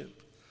Association.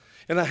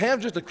 And I have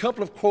just a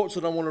couple of quotes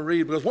that I want to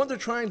read, because what they're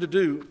trying to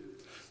do,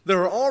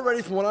 there are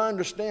already, from what I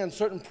understand,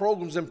 certain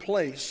programs in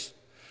place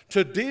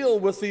to deal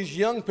with these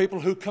young people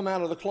who come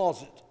out of the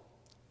closet.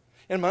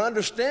 And my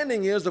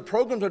understanding is the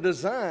programs are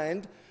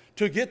designed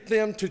to get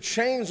them to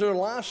change their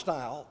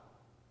lifestyle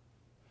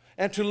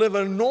and to live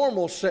a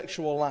normal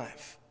sexual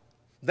life.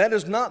 That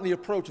is not the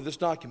approach of this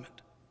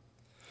document.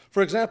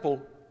 For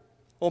example,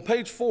 on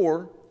page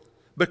 4,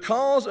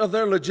 because of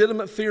their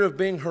legitimate fear of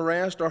being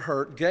harassed or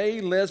hurt,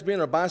 gay,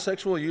 lesbian, or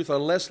bisexual youth are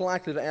less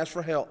likely to ask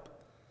for help.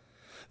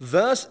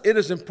 Thus, it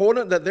is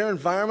important that their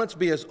environments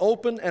be as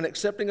open and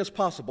accepting as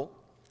possible,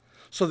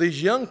 so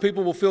these young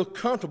people will feel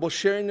comfortable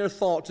sharing their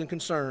thoughts and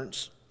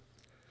concerns.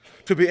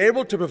 To be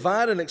able to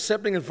provide an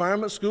accepting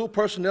environment, school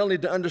personnel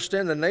need to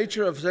understand the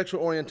nature of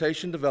sexual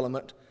orientation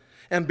development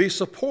and be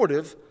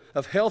supportive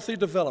of healthy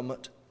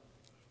development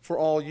for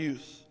all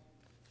youth.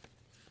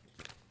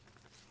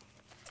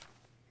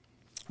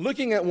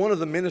 Looking at one of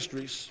the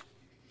ministries,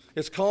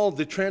 it's called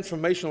the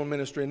Transformational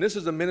Ministry, and this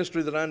is a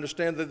ministry that I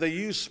understand that they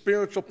use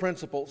spiritual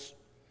principles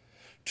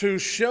to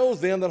show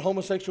them that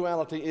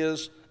homosexuality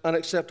is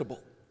unacceptable.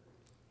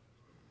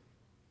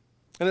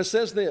 And it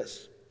says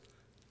this: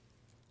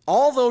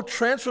 although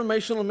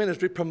transformational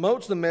ministry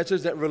promotes the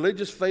message that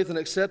religious faith and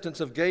acceptance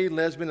of gay,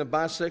 lesbian, and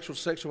bisexual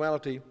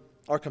sexuality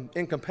are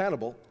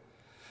incompatible,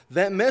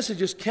 that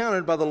message is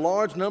countered by the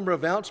large number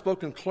of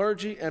outspoken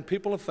clergy and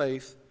people of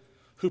faith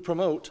who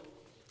promote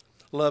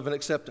love and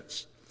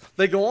acceptance.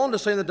 They go on to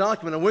say in the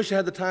document, I wish I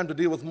had the time to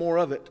deal with more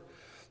of it,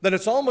 that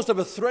it's almost of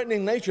a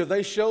threatening nature.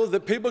 They show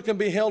that people can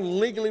be held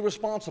legally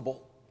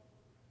responsible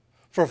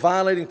for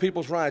violating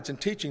people's rights and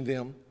teaching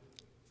them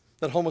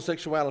that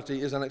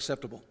homosexuality is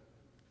unacceptable.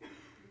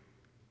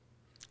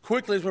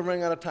 Quickly, as we're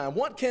running out of time,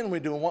 what can we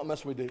do and what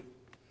must we do?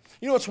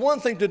 You know, it's one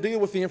thing to deal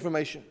with the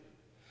information.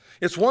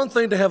 It's one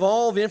thing to have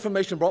all the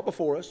information brought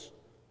before us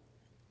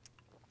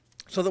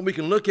so that we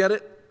can look at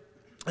it.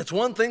 It's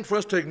one thing for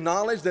us to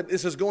acknowledge that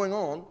this is going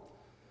on.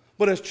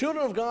 But as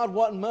children of God,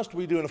 what must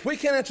we do? And if we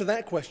can't answer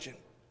that question,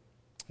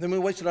 then we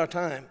wasted our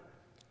time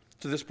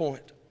to this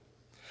point.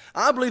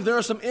 I believe there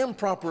are some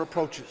improper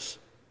approaches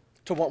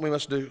to what we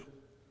must do.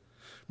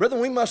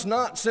 Brethren, we must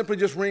not simply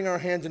just wring our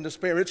hands in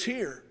despair. It's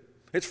here.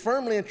 It's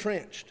firmly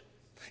entrenched.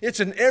 It's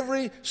in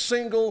every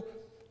single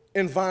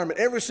environment,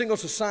 every single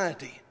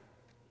society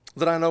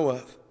that I know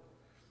of.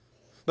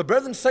 But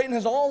brethren, Satan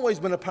has always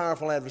been a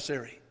powerful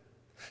adversary.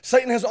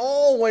 Satan has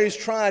always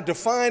tried to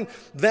find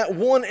that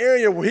one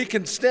area where he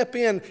can step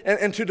in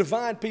and to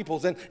divide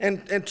peoples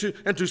and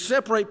to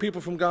separate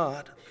people from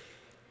God.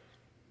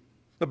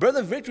 But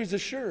brethren, victory is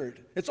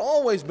assured. It's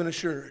always been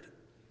assured.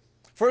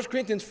 1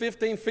 Corinthians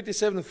 15,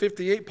 57 and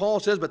 58, Paul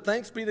says, but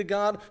thanks be to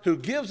God who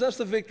gives us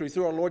the victory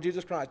through our Lord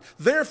Jesus Christ.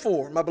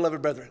 Therefore, my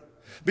beloved brethren,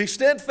 be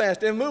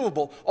steadfast,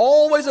 immovable,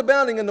 always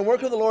abounding in the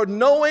work of the Lord,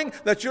 knowing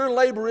that your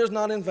labor is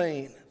not in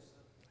vain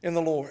in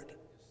the Lord.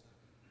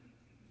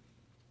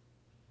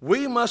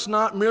 We must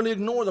not merely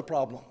ignore the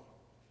problem.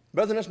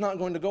 Brethren, it's not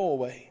going to go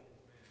away.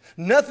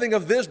 Nothing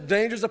of this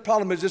dangerous a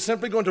problem is just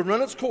simply going to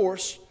run its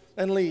course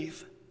and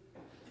leave.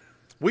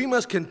 We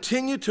must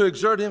continue to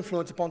exert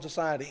influence upon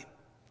society.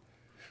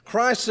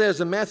 Christ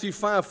says in Matthew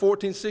 5,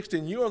 14,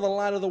 16, you are the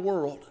light of the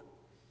world.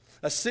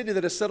 A city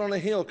that is set on a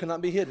hill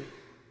cannot be hidden.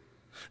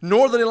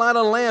 Nor that he light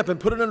a lamp and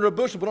put it under a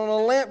bushel, but on a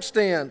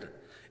lampstand,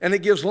 and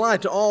it gives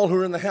light to all who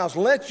are in the house.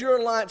 Let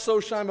your light so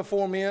shine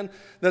before men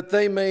that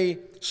they may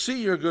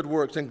see your good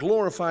works and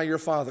glorify your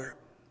Father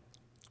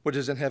which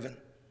is in heaven.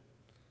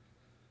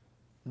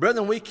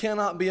 Brethren, we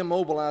cannot be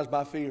immobilized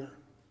by fear.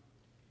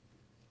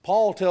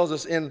 Paul tells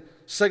us in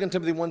 2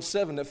 Timothy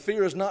 1:7 that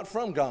fear is not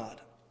from God.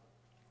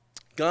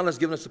 God has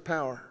given us the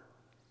power.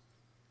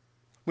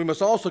 We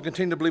must also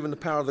continue to believe in the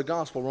power of the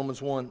gospel,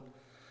 Romans 1,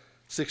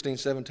 16,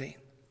 17.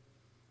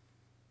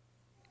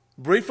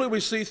 Briefly, we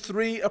see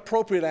three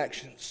appropriate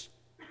actions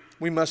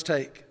we must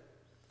take.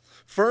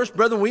 First,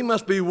 brethren, we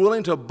must be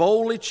willing to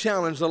boldly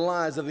challenge the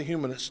lies of the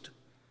humanist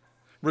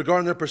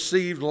regarding their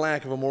perceived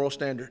lack of a moral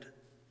standard.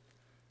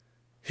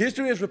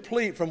 History is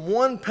replete from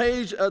one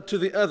page to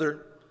the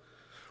other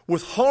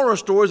with horror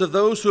stories of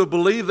those who have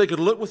believed they could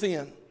look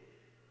within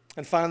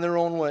and find their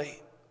own way.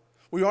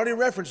 We already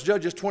referenced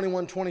Judges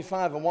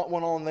 21:25 and what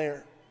went on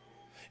there,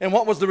 and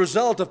what was the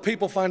result of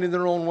people finding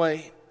their own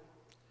way.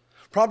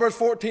 Proverbs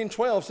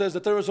 14:12 says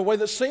that there is a way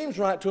that seems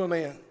right to a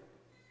man,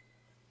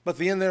 but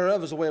the end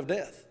thereof is a way of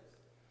death.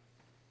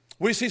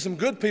 We see some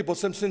good people,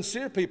 some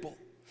sincere people,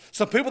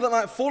 some people that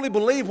might fully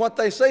believe what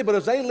they say, but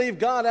as they leave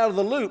God out of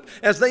the loop,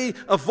 as they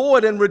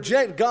avoid and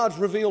reject God's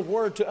revealed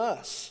word to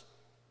us,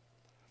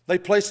 they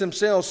place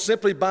themselves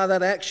simply by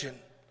that action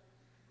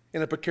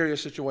in a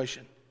precarious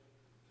situation.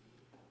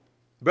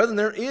 Brethren,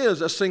 there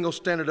is a single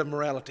standard of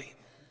morality,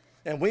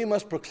 and we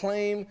must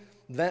proclaim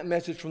that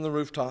message from the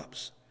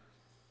rooftops.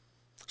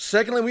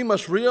 Secondly, we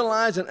must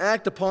realize and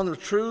act upon the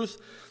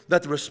truth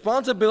that the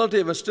responsibility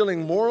of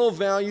instilling moral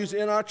values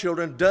in our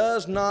children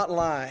does not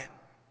lie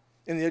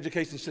in the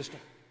education system.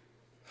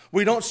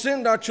 We don't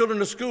send our children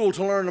to school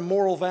to learn the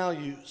moral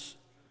values.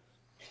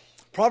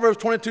 Proverbs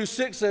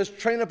 22:6 says,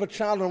 train up a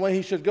child in the way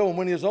he should go, and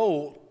when he is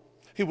old,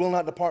 he will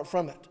not depart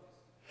from it.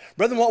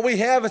 Brethren, what we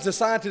have in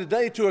society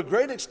today, to a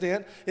great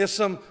extent, is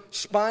some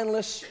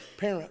spineless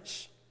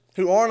parents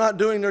who are not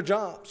doing their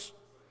jobs,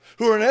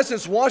 who are in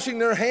essence washing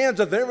their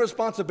hands of their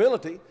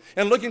responsibility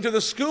and looking to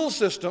the school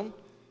system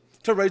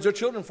to raise their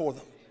children for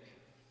them.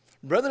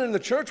 Brethren, in the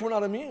church, we're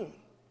not immune.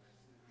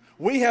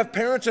 We have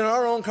parents in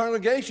our own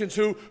congregations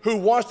who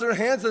wash their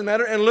hands of the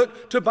matter and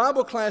look to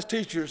Bible class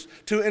teachers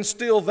to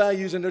instill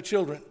values in their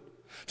children,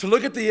 to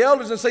look at the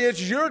elders and say,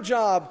 it's your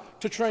job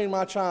to train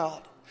my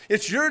child.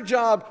 It's your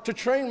job to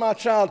train my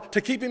child,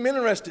 to keep him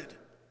interested.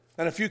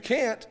 And if you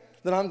can't,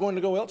 then I'm going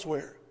to go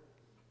elsewhere.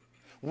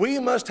 We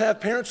must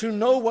have parents who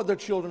know what their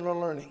children are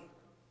learning,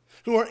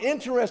 who are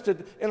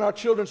interested in our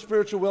children's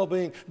spiritual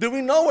well-being. Do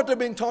we know what they're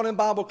being taught in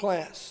Bible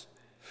class?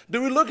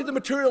 Do we look at the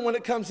material when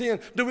it comes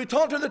in? Do we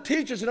talk to the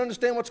teachers and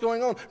understand what's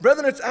going on?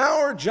 Brethren, it's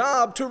our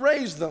job to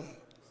raise them.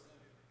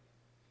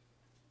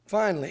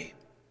 Finally,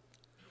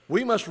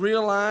 we must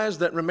realize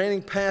that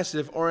remaining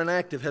passive or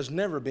inactive has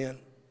never been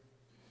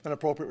an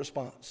appropriate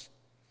response.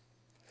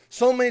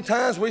 So many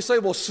times we say,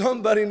 well,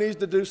 somebody needs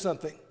to do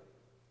something.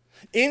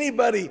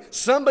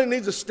 Somebody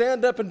needs to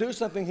stand up and do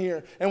something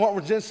here. And what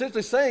we're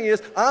essentially saying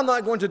is, I'm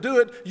not going to do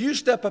it. You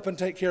step up and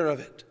take care of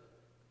it.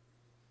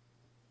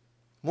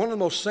 One of the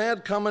most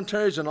sad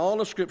commentaries in all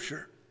of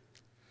Scripture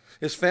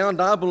is found,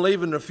 I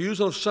believe, in the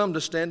refusal of some to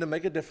stand and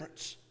make a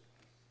difference.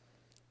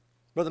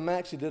 Brother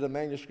Maxey did a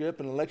manuscript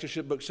in a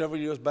lectureship book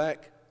several years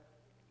back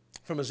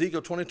from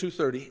Ezekiel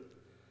 22:30.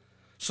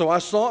 So I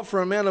sought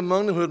for a man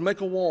among them who would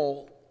make a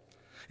wall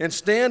and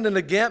stand in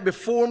the gap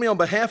before me on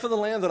behalf of the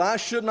land, that I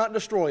should not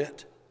destroy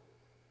it.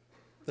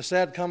 The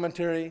sad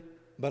commentary,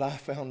 but I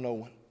found no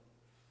one.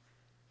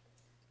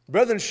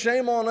 Brethren,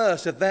 shame on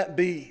us if that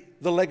be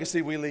the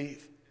legacy we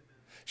leave.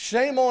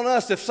 Shame on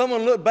us if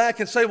someone looked back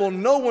and say, well,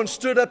 no one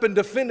stood up and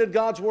defended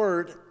God's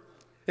word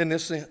in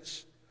this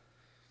sense.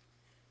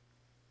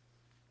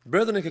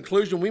 Brethren, in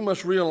conclusion, we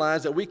must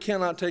realize that we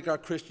cannot take our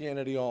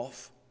Christianity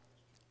off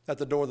at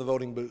the door of the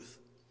voting booth.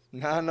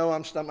 Now, I know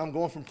I'm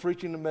going from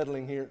preaching to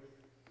meddling here.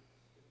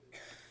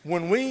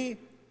 When we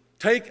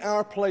take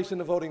our place in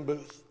the voting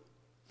booth,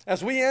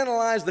 as we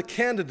analyze the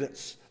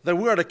candidates that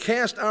we are to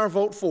cast our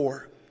vote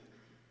for,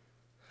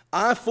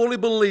 I fully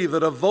believe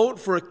that a vote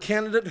for a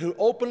candidate who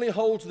openly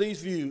holds these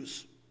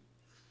views,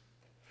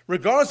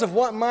 regardless of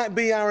what might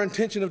be our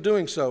intention of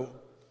doing so,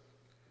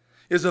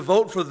 is a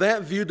vote for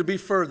that view to be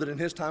furthered in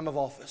his time of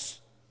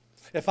office.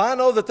 If I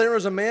know that there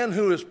is a man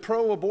who is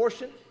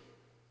pro-abortion,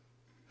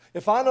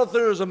 if I know that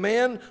there is a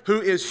man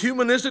who is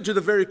humanistic to the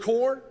very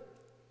core,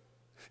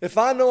 if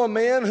I know a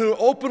man who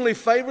openly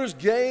favors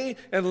gay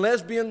and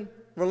lesbian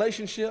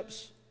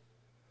relationships,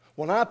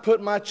 when I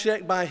put my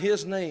check by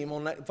his name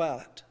on that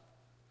ballot,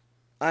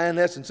 I, in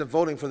essence, am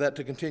voting for that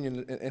to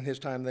continue in his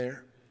time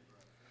there.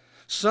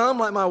 Some,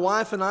 like my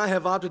wife and I,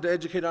 have opted to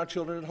educate our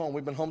children at home.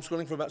 We've been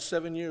homeschooling for about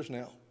 7 years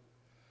now.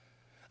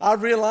 I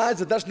realize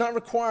that that's not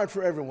required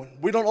for everyone.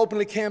 We don't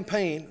openly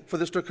campaign for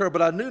this to occur,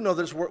 but I do know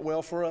that it's worked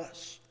well for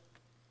us.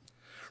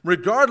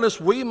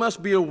 Regardless, we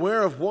must be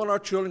aware of what our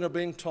children are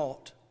being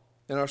taught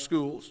in our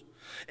schools,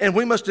 and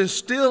we must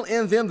instill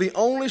in them the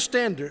only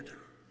standard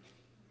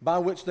by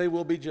which they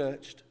will be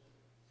judged.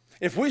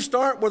 If we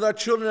start with our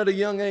children at a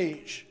young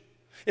age,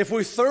 if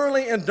we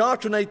thoroughly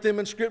indoctrinate them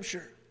in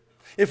Scripture,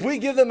 if we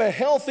give them a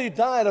healthy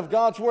diet of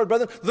God's Word,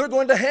 brethren, they're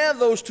going to have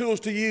those tools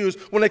to use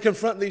when they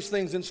confront these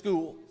things in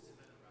school.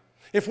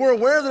 If we're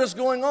aware that it's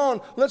going on,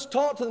 let's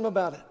talk to them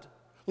about it.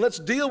 Let's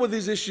deal with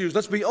these issues.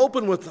 Let's be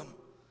open with them.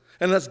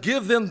 And let's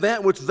give them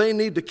that which they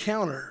need to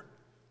counter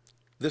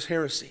this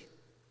heresy.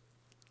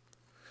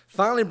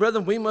 Finally,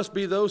 brethren, we must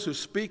be those who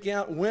speak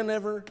out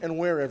whenever and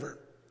wherever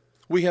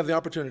we have the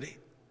opportunity.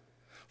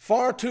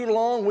 Far too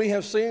long we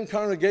have seen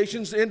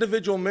congregations,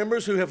 individual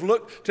members who have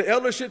looked to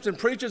elderships and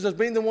preachers as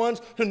being the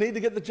ones who need to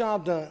get the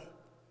job done.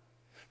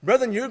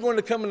 Brethren, you're going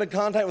to come into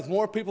contact with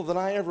more people than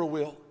I ever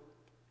will.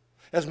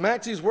 As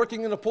Maxie's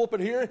working in the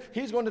pulpit here,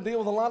 he's going to deal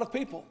with a lot of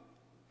people.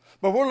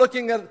 But we're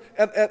looking at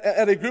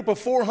a group of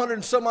 400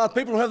 and some odd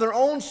people who have their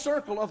own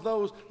circle of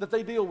those that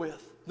they deal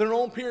with, their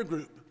own peer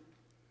group.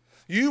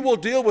 You will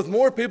deal with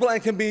more people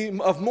and can be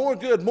of more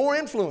good, more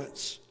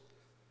influence.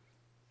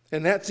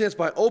 In that sense,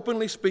 by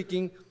openly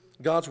speaking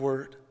God's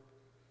word.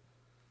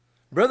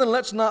 Brethren,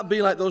 let's not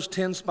be like those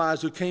 10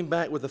 spies who came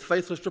back with a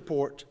faithless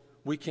report.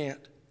 We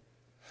can't.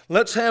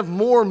 Let's have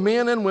more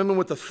men and women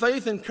with the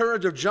faith and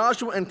courage of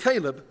Joshua and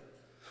Caleb,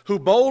 who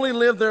boldly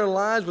live their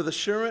lives with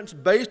assurance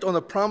based on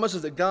the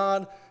promises that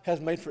God has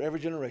made for every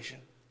generation.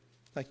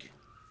 Thank you.